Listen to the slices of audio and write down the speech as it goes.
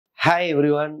Hi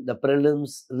everyone, the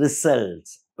prelims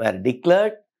results were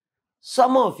declared.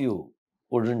 Some of you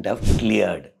wouldn't have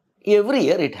cleared. Every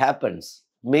year it happens.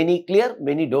 Many clear,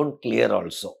 many don't clear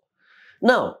also.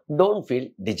 Now, don't feel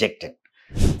dejected.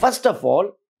 First of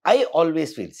all, I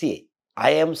always feel, I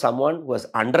am someone who has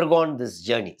undergone this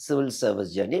journey, civil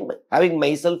service journey, having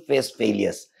myself faced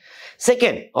failures.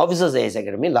 Second, Officers IAS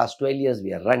Academy, last 12 years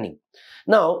we are running.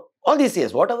 Now, all these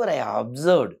years, whatever I have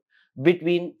observed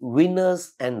between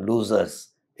winners and losers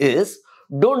is,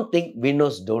 don't think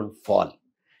winners don't fall.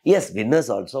 Yes, winners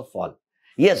also fall.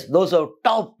 Yes, those who have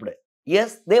topped,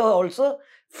 yes, they have also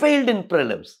failed in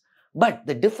prelims. But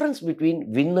the difference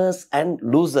between winners and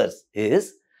losers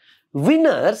is,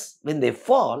 winners, when they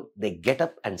fall, they get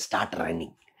up and start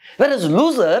running. Whereas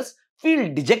losers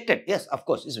feel dejected. Yes, of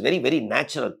course, it's very, very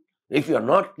natural. If you are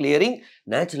not clearing,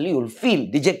 naturally you will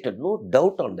feel dejected. No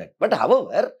doubt on that. But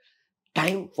however,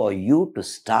 time for you to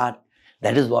start,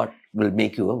 that is what will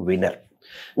make you a winner.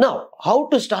 Now, how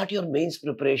to start your mains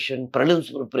preparation,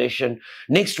 prelims preparation,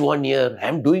 next 1 year? I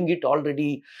am doing it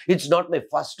already. It's not my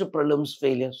first prelims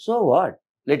failure. So what?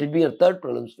 Let it be your third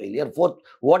prelims failure, fourth,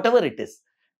 whatever it is.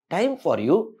 Time for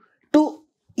you to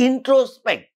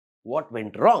introspect what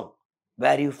went wrong,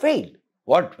 where you failed,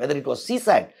 whether it was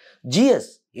CSAT,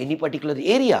 GS, any particular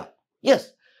area.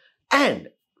 Yes. And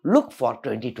look for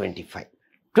 2025.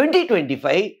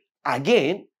 2025,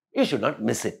 again, you should not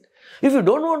miss it. If you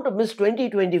don't want to miss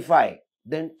 2025,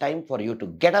 then time for you to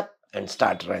get up and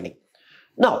start running.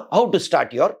 Now, how to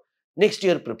start your next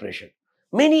year preparation?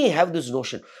 Many have this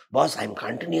notion, boss, I'm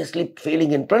continuously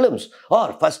failing in prelims,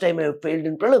 or first time I have failed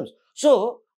in prelims.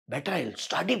 So, better I'll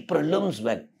study prelims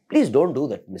well. Please don't do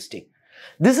that mistake.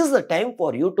 This is the time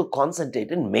for you to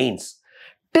concentrate in mains.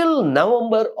 Till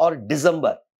November or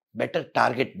December, better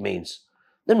target mains.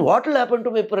 Then what will happen to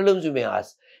my prelims, you may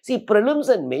ask? See, prelims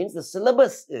and mains, the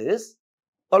syllabus is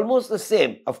almost the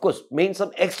same. Of course, mains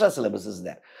some extra syllabus is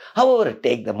there. However,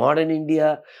 take the modern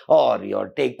India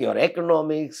or take your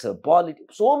economics,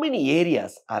 politics, so many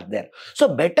areas are there. So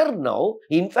better now,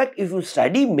 in fact, if you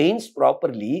study mains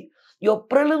properly, your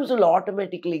prelims will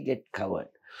automatically get covered.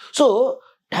 So,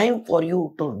 time for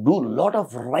you to do a lot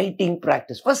of writing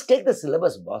practice. First, take the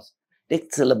syllabus, boss.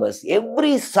 Take syllabus,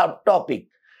 every subtopic.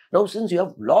 Now, since you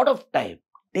have a lot of time,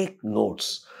 take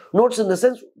notes. Notes in the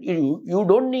sense, you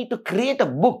don't need to create a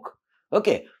book.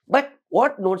 Okay. But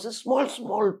what notes is small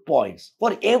points.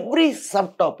 For every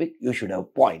subtopic, you should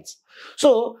have points.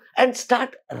 So, and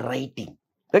start writing.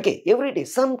 Okay. Every day,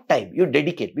 some time you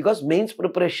dedicate, because mains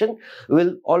preparation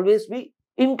will always be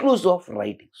inclusive of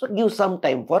writing. So, give some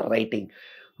time for writing.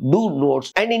 Do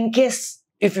notes. And in case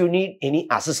if you need any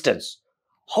assistance,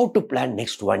 how to plan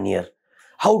next 1 year,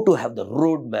 how to have the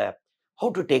roadmap,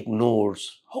 how to take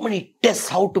notes, how many tests,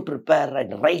 how to prepare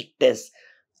and write tests,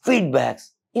 feedbacks.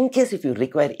 In case if you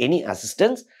require any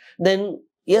assistance, then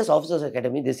yes, Officers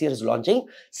Academy this year is launching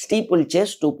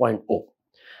Steeplechase 2.0.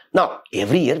 Now,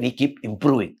 every year we keep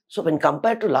improving. So, when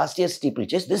compared to last year's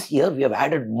Steeplechase, this year we have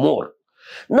added more.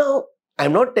 Now,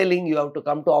 I'm not telling you have to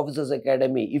come to Officers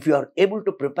Academy. If you are able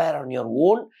to prepare on your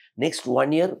own next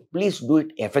 1 year, please do it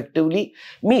effectively.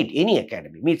 Meet any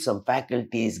academy, meet some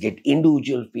faculties, get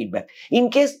individual feedback.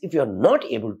 In case if you are not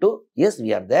able to, yes,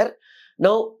 we are there.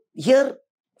 Now, here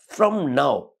from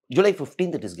now, July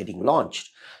 15th, it is getting launched.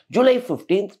 July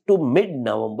 15th to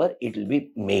mid-November, it will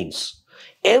be mains.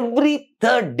 Every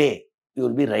third day, you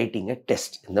will be writing a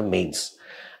test in the mains.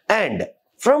 And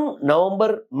from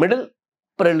November middle,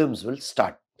 prelims will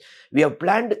start. We have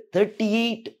planned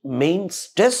 38 mains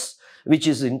tests, which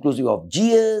is inclusive of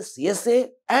GS, SA,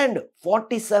 and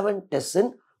 47 tests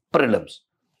in prelims,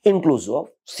 inclusive of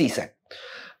CSAT.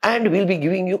 And we'll be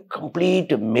giving you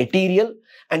complete material.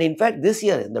 And in fact, this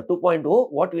year in the 2.0,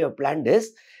 what we have planned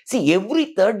is, see,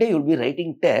 every third day you'll be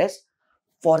writing tests.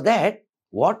 For that,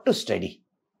 what to study?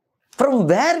 From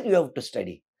where you have to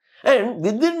study? And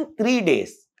within 3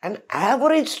 days, an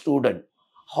average student,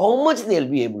 how much they'll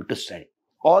be able to study.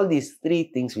 All these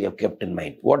 3 things we have kept in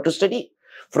mind. What to study,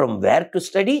 from where to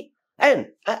study, and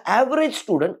an average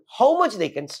student, how much they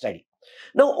can study.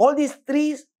 Now, all these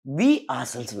 3 we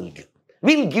ourselves will give.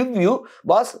 We'll give you,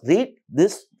 boss, read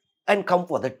this and come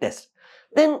for the test.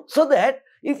 Then, so that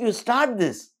if you start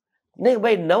this,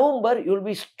 by November, you will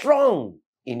be strong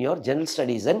in your general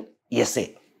studies and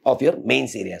essay of your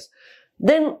mains areas.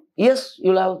 Then, yes,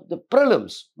 you'll have the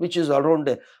prelims, which is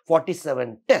around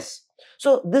 47 tests.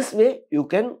 So, this way, you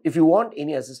can, if you want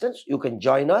any assistance, you can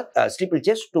join our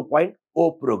Steeplechase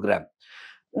 2.0 program.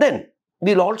 Then,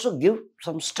 we'll also give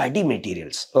some study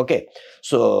materials. Okay.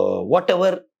 So,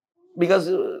 whatever, because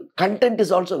content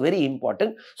is also very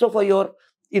important. So, for your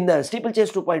in the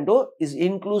Steeplechase 2.0 is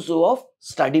inclusive of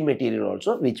study material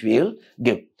also, which we will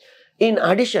give. In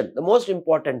addition, the most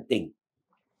important thing,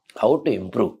 how to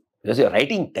improve, because you are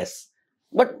writing tests,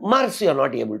 but marks you are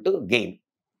not able to gain,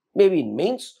 maybe in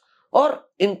mains or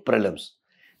in prelims.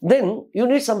 Then you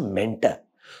need some mentor.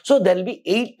 So there will be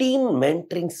 18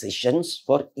 mentoring sessions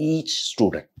for each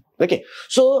student. Okay,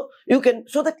 so you can,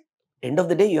 so that end of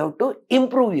the day you have to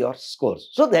improve your scores,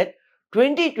 so that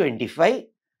 2025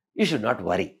 you should not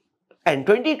worry. And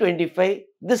 2025,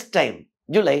 this time,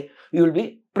 July, you will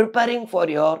be preparing for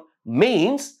your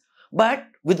mains, but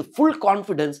with full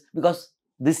confidence, because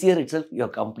this year itself you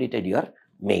have completed your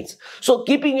mains. So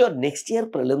keeping your next year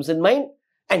prelims in mind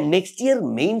and next year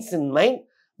mains in mind,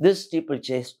 this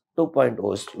Steeplechase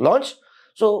 2.0 is launched.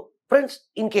 So friends,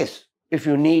 in case if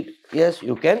you need, yes,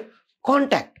 you can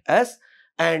contact us.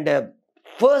 And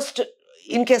first,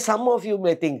 in case some of you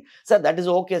may think, sir, that is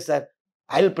okay, sir,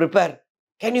 I will prepare.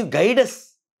 Can you guide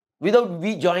us without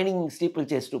we joining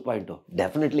Steeplechase 2.0?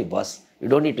 Definitely, boss. You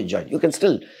don't need to join. You can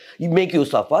still make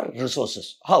use of our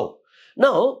resources. How?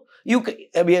 Now, we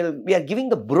are giving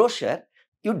the brochure.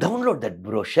 You download that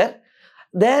brochure.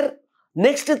 There,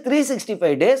 next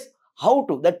 365 days, how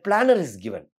to, that planner is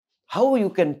given. How you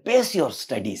can pace your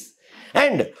studies.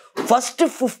 And first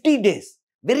 50 days,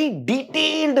 very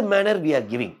detailed manner we are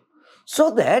giving.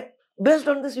 So that, based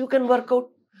on this, you can work out.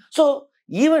 So,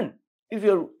 even if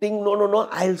you think, no,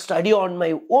 I'll study on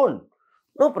my own,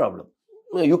 no problem.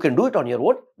 You can do it on your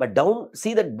own, but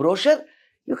see that brochure,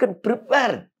 you can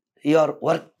prepare your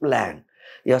work plan,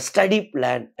 your study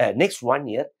plan next 1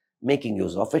 year, making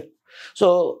use of it.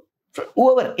 So,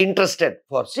 whoever interested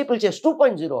for Steeplechase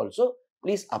 2.0 also,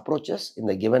 please approach us in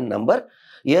the given number.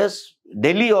 Yes,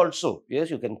 Delhi also, yes,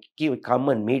 you can come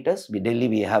and meet us. Delhi,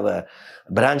 we have a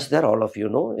branch there, all of you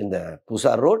know, in the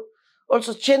Pusar Road.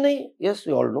 Also Chennai, yes,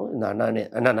 you all know, in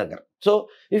Anna Nagar. So,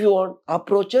 if you want,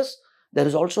 approach us. There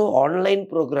is also online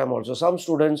program also. Some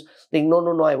students think,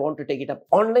 no, I want to take it up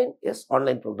online. Yes,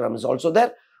 online program is also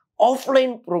there.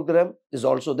 Offline program is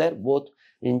also there, both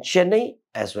in Chennai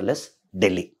as well as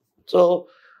Delhi. So,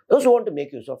 those who want to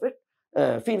make use of it,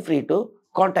 feel free to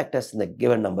contact us in the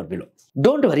given number below.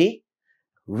 Don't worry,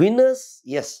 winners,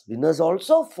 yes, winners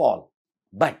also fall,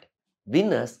 but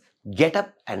winners get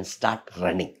up and start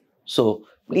running. So,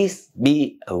 please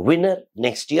be a winner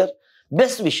next year.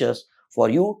 Best wishes for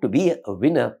you to be a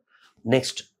winner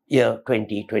next year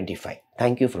 2025.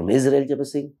 Thank you from Israel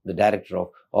Jebasingh, the Director of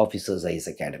Officers IAS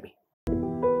Academy.